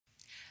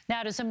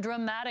Now to some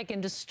dramatic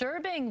and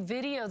disturbing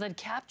video that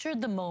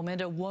captured the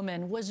moment a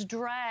woman was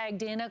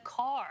dragged in a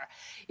car.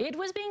 It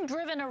was being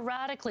driven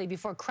erratically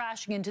before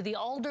crashing into the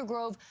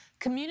Aldergrove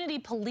Community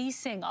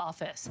Policing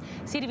Office.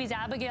 CTV's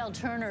Abigail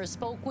Turner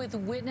spoke with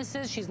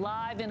witnesses. She's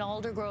live in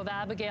Aldergrove.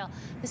 Abigail,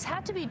 this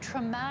had to be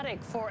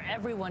traumatic for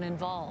everyone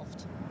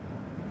involved.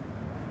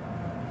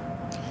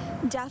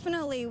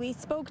 Definitely. We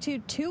spoke to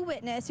two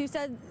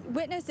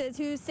witnesses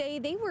who say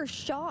they were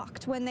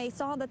shocked when they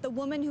saw that the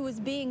woman who was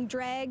being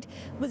dragged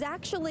was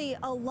actually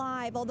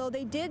alive, although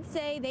they did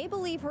say they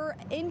believe her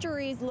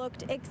injuries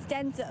looked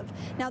extensive.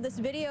 Now, this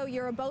video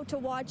you're about to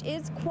watch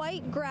is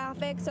quite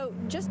graphic, so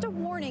just a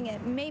warning,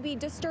 it may be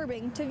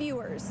disturbing to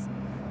viewers.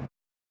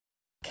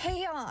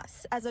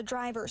 Chaos as a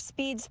driver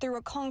speeds through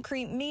a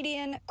concrete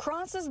median,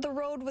 crosses the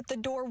road with the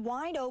door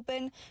wide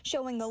open,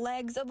 showing the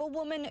legs of a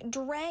woman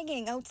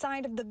dragging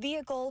outside of the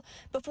vehicle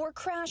before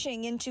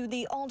crashing into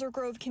the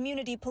Aldergrove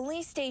Community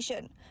Police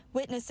Station.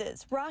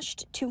 Witnesses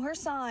rushed to her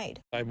side.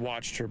 I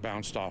watched her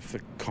bounce off the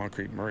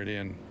concrete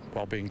meridian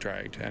while being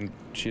dragged, and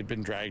she had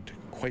been dragged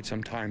quite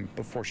some time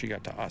before she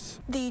got to us.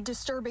 The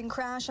disturbing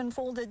crash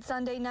unfolded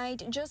Sunday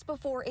night just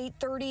before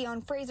 8:30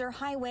 on Fraser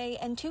Highway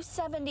and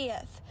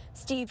 270th.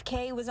 Steve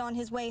K was on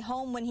his way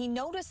home when he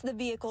noticed the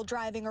vehicle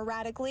driving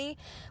erratically.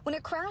 When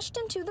it crashed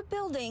into the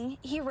building,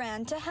 he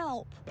ran to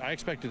help. I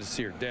expected to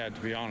see her dead,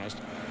 to be honest,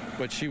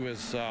 but she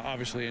was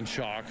obviously in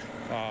shock.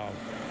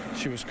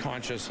 She was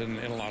conscious and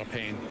in a lot of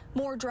pain.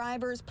 More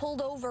drivers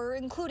pulled over,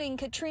 including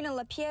Katrina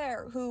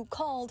Lapierre, who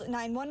called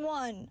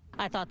 911.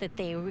 I thought that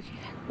they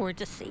were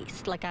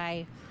deceased.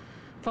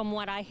 From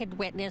what I had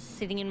witnessed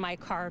sitting in my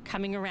car,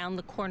 coming around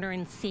the corner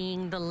and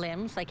seeing the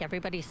limbs, like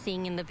everybody's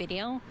seeing in the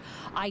video,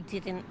 I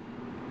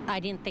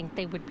didn't think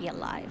they would be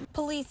alive.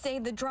 Police say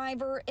the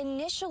driver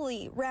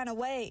initially ran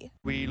away.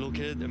 We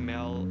located a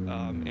male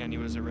and he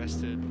was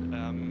arrested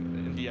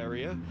in the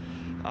area.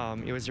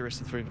 He was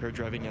arrested for impaired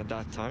driving at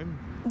that time.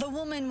 The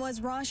woman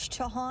was rushed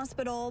to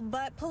hospital,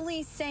 but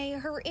police say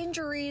her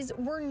injuries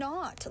were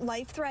not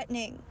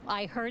life-threatening.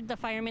 I heard the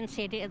firemen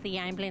say to the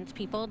ambulance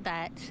people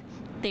that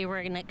they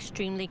were in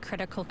extremely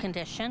critical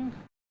condition.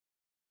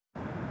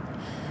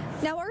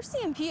 Now,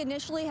 RCMP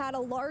initially had a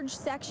large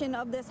section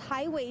of this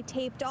highway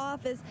taped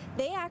off, as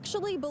they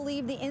actually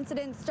believe the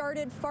incident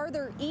started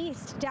farther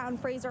east down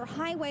Fraser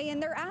Highway,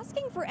 and they're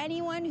asking for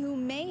anyone who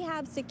may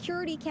have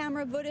security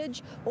camera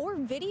footage or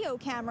video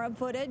camera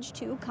footage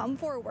to come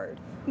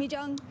forward.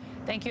 Mi-jung.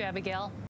 Thank you, Abigail.